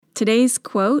Today's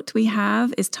quote we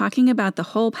have is talking about the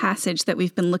whole passage that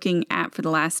we've been looking at for the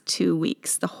last 2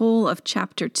 weeks, the whole of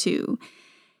chapter 2.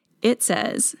 It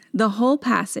says, "The whole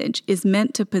passage is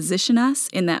meant to position us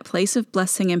in that place of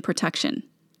blessing and protection.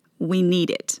 We need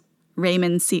it."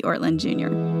 Raymond C. Ortlund, Jr.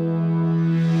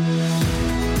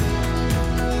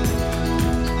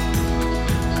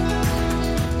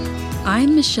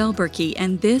 I'm Michelle Berkey,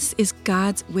 and this is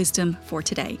God's Wisdom for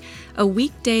Today, a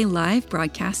weekday live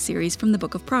broadcast series from the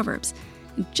book of Proverbs.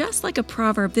 Just like a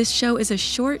proverb, this show is a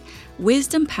short,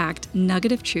 wisdom-packed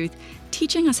nugget of truth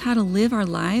teaching us how to live our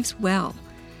lives well.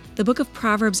 The book of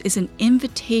Proverbs is an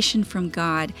invitation from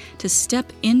God to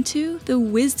step into the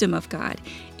wisdom of God.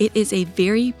 It is a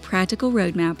very practical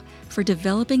roadmap for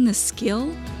developing the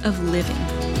skill of living.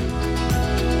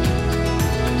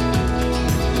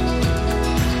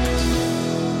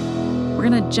 We're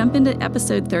going to jump into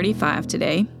episode 35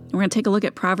 today. We're going to take a look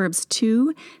at Proverbs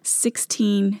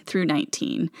 2:16 through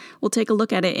 19. We'll take a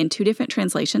look at it in 2 different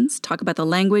translations, talk about the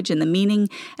language and the meaning,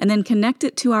 and then connect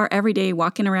it to our everyday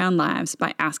walking around lives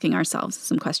by asking ourselves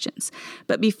some questions.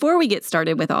 But before we get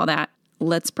started with all that,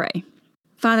 let's pray.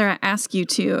 Father, I ask you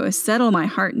to settle my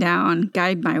heart down,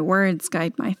 guide my words,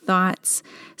 guide my thoughts.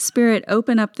 Spirit,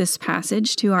 open up this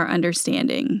passage to our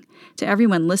understanding, to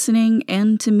everyone listening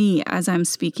and to me as I'm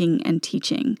speaking and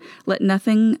teaching. Let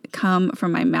nothing come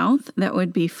from my mouth that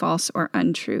would be false or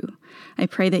untrue. I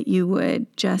pray that you would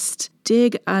just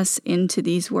dig us into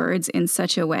these words in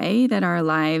such a way that our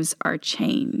lives are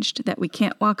changed, that we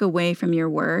can't walk away from your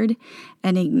word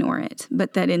and ignore it,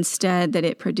 but that instead that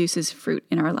it produces fruit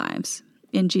in our lives.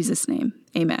 In Jesus' name,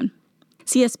 amen.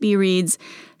 CSB reads,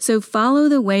 "So follow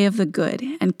the way of the good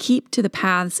and keep to the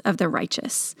paths of the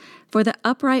righteous. For the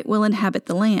upright will inhabit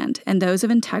the land, and those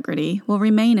of integrity will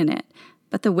remain in it.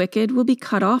 But the wicked will be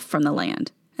cut off from the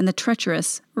land, and the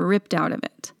treacherous ripped out of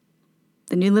it."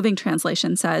 The New Living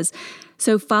Translation says,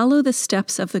 "So follow the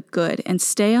steps of the good and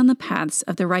stay on the paths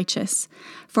of the righteous.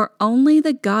 For only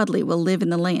the godly will live in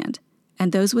the land,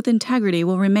 and those with integrity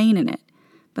will remain in it.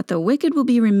 But the wicked will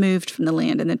be removed from the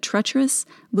land, and the treacherous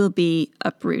will be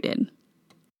uprooted."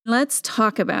 Let's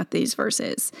talk about these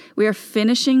verses. We are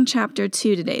finishing chapter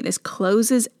 2 today. This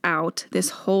closes out this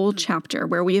whole chapter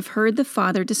where we have heard the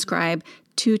Father describe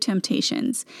 2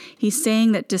 temptations. He's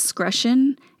saying that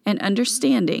discretion and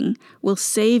understanding will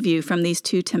save you from these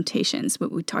 2 temptations.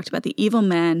 We talked about the evil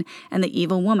man and the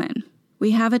evil woman.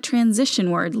 We have a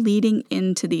transition word leading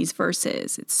into these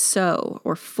verses. It's so,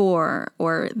 or for,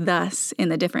 or thus in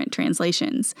the different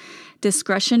translations.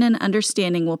 Discretion and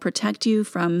understanding will protect you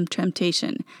from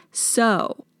temptation.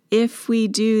 So, if we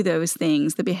do those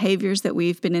things, the behaviors that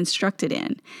we've been instructed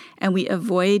in, and we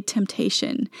avoid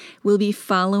temptation, we'll be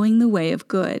following the way of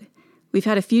good. We've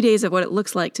had a few days of what it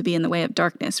looks like to be in the way of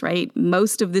darkness, right?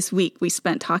 Most of this week we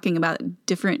spent talking about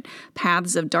different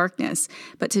paths of darkness,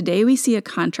 but today we see a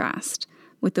contrast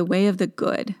with the way of the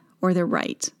good or the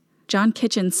right. John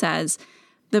Kitchen says,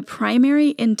 "The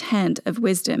primary intent of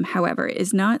wisdom, however,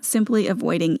 is not simply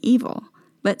avoiding evil,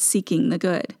 but seeking the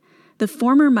good. The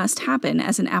former must happen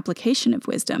as an application of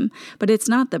wisdom, but it's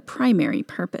not the primary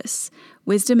purpose.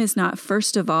 Wisdom is not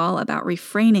first of all about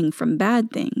refraining from bad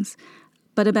things,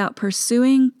 but about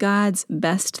pursuing God's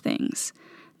best things.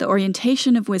 The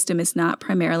orientation of wisdom is not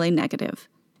primarily negative,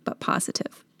 but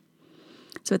positive."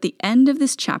 So at the end of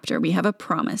this chapter, we have a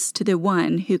promise to the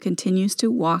one who continues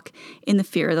to walk in the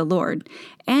fear of the Lord.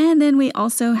 And then we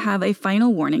also have a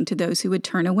final warning to those who would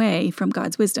turn away from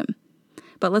God's wisdom.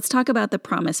 But let's talk about the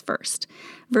promise first.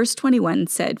 Verse 21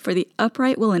 said, "For the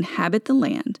upright will inhabit the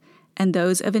land, and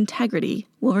those of integrity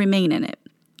will remain in it."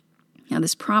 Now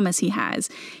this promise he has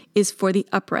is for the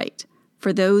upright,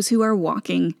 for those who are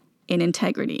walking in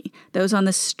integrity, those on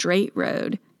the straight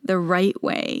road, the right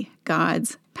way,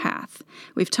 God's path.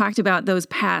 We've talked about those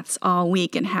paths all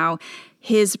week and how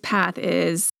his path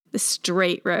is the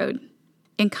straight road,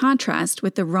 in contrast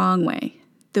with the wrong way,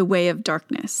 the way of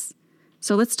darkness.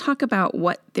 So let's talk about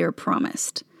what they're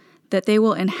promised, that they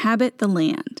will inhabit the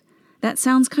land. That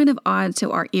sounds kind of odd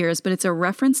to our ears, but it's a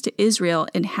reference to Israel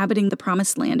inhabiting the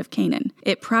promised land of Canaan.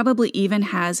 It probably even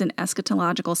has an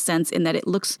eschatological sense in that it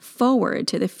looks forward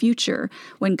to the future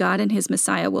when God and his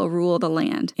Messiah will rule the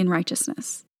land in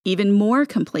righteousness. Even more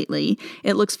completely,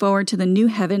 it looks forward to the new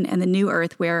heaven and the new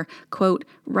earth where, quote,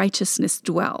 righteousness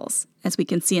dwells, as we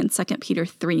can see in 2 Peter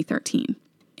 3:13.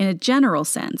 In a general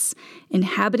sense,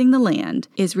 inhabiting the land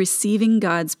is receiving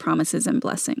God's promises and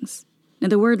blessings. Now,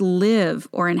 the word live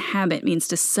or inhabit means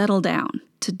to settle down,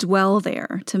 to dwell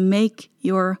there, to make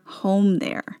your home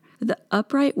there. The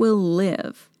upright will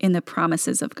live in the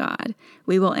promises of God.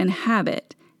 We will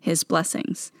inhabit his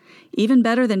blessings. Even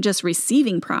better than just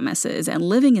receiving promises and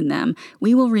living in them,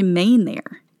 we will remain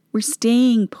there. We're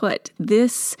staying put.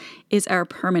 This is our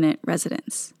permanent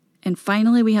residence. And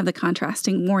finally, we have the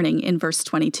contrasting warning in verse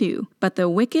 22. But the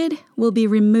wicked will be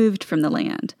removed from the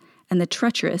land, and the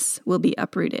treacherous will be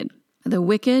uprooted. The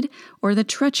wicked or the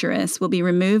treacherous will be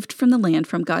removed from the land,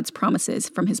 from God's promises,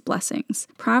 from his blessings.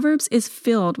 Proverbs is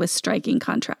filled with striking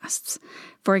contrasts.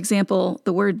 For example,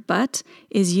 the word but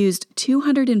is used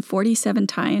 247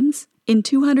 times in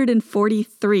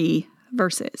 243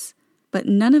 verses. But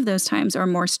none of those times are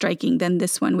more striking than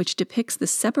this one, which depicts the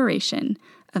separation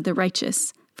of the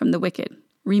righteous from the wicked.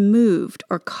 Removed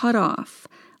or cut off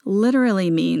literally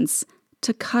means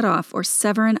to cut off or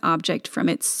sever an object from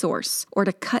its source, or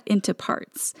to cut into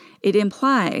parts. It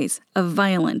implies a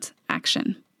violent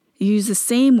action. You use the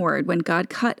same word when God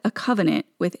cut a covenant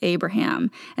with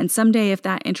Abraham. And someday, if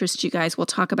that interests you guys, we'll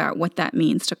talk about what that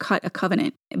means to cut a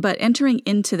covenant. But entering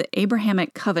into the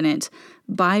Abrahamic covenant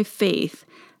by faith,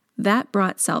 that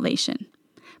brought salvation.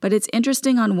 But it's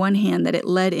interesting on one hand that it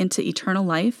led into eternal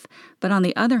life, but on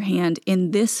the other hand, in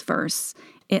this verse,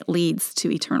 it leads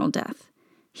to eternal death.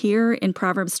 Here in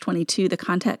Proverbs 22, the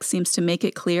context seems to make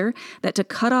it clear that to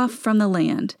cut off from the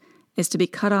land is to be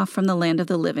cut off from the land of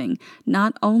the living,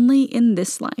 not only in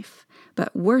this life,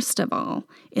 but worst of all,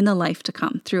 in the life to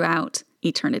come, throughout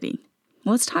eternity.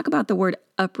 Well, let's talk about the word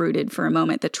uprooted for a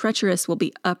moment. The treacherous will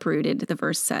be uprooted, the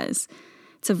verse says.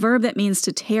 It's a verb that means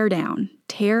to tear down,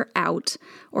 tear out,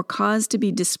 or cause to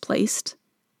be displaced,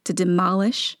 to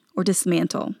demolish, or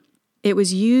dismantle. It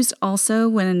was used also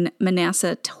when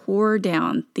Manasseh tore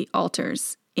down the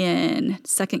altars in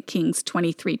 2 Kings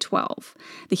 23:12.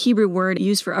 The Hebrew word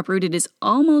used for uprooted is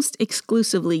almost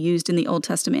exclusively used in the Old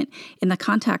Testament in the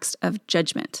context of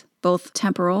judgment, both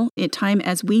temporal, in time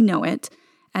as we know it,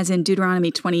 as in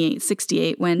Deuteronomy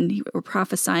 28:68, when we're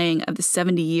prophesying of the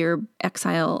 70-year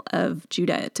exile of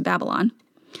Judah to Babylon,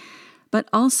 but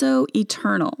also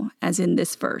eternal, as in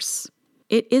this verse.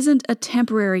 It isn't a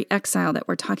temporary exile that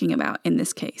we're talking about in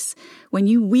this case. When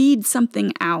you weed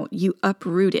something out, you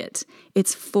uproot it.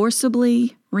 It's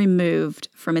forcibly removed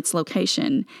from its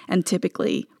location, and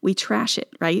typically we trash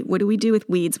it, right? What do we do with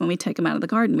weeds when we take them out of the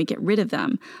garden? We get rid of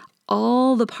them.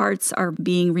 All the parts are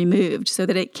being removed so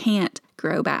that it can't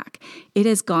grow back. It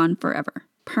is gone forever,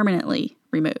 permanently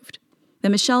removed. The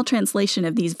Michelle translation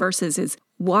of these verses is,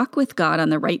 walk with God on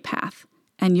the right path,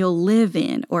 and you'll live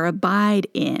in or abide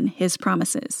in his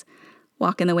promises.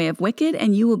 Walk in the way of wicked,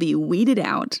 and you will be weeded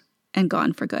out and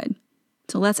gone for good.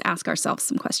 So let's ask ourselves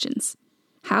some questions.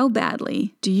 How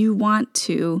badly do you want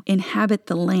to inhabit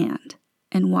the land,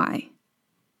 and why?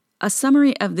 A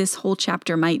summary of this whole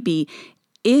chapter might be,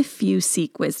 if you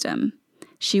seek wisdom,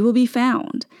 she will be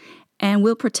found and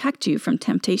will protect you from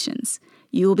temptations.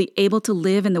 You will be able to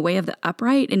live in the way of the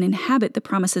upright and inhabit the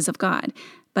promises of God.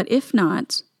 But if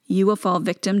not, you will fall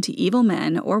victim to evil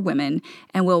men or women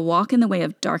and will walk in the way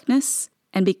of darkness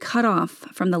and be cut off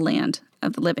from the land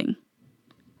of the living.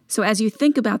 So as you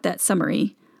think about that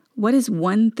summary, what is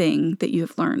one thing that you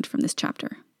have learned from this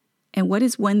chapter? And what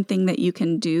is one thing that you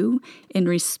can do in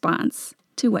response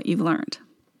to what you've learned?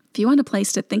 If you want a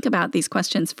place to think about these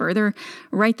questions further,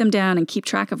 write them down and keep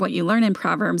track of what you learn in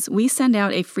Proverbs, we send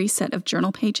out a free set of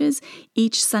journal pages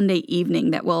each Sunday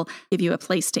evening that will give you a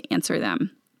place to answer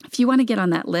them. If you want to get on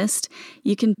that list,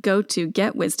 you can go to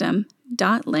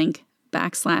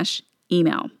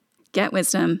getwisdom.link/email.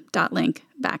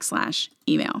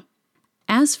 Getwisdom.link/email.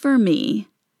 As for me,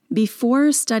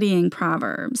 before studying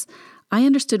Proverbs, I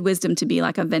understood wisdom to be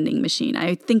like a vending machine.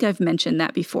 I think I've mentioned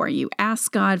that before. You ask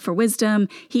God for wisdom,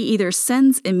 he either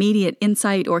sends immediate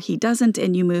insight or he doesn't,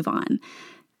 and you move on.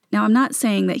 Now, I'm not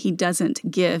saying that he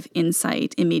doesn't give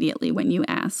insight immediately when you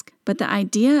ask, but the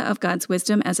idea of God's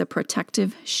wisdom as a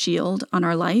protective shield on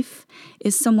our life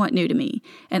is somewhat new to me,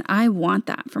 and I want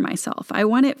that for myself. I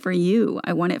want it for you.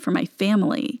 I want it for my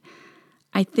family.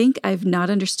 I think I've not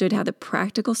understood how the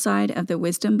practical side of the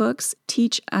wisdom books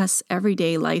teach us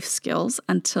everyday life skills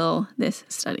until this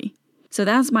study. So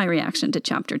that's my reaction to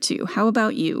chapter 2. How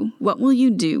about you? What will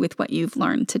you do with what you've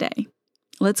learned today?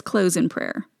 Let's close in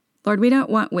prayer. Lord, we don't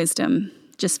want wisdom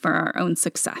just for our own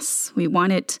success. We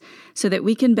want it so that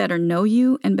we can better know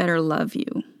you and better love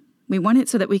you. We want it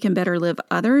so that we can better live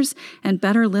others and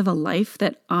better live a life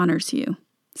that honors you.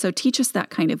 So teach us that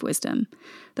kind of wisdom,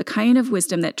 the kind of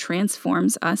wisdom that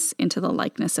transforms us into the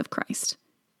likeness of Christ.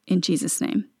 In Jesus'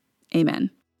 name,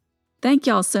 amen. Thank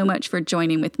y'all so much for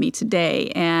joining with me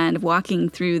today and walking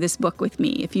through this book with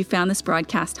me. If you found this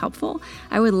broadcast helpful,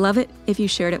 I would love it if you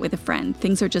shared it with a friend.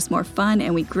 Things are just more fun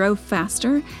and we grow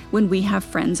faster when we have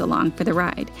friends along for the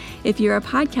ride. If you're a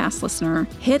podcast listener,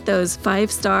 hit those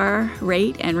 5-star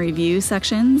rate and review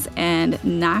sections and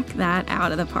knock that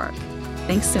out of the park.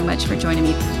 Thanks so much for joining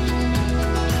me.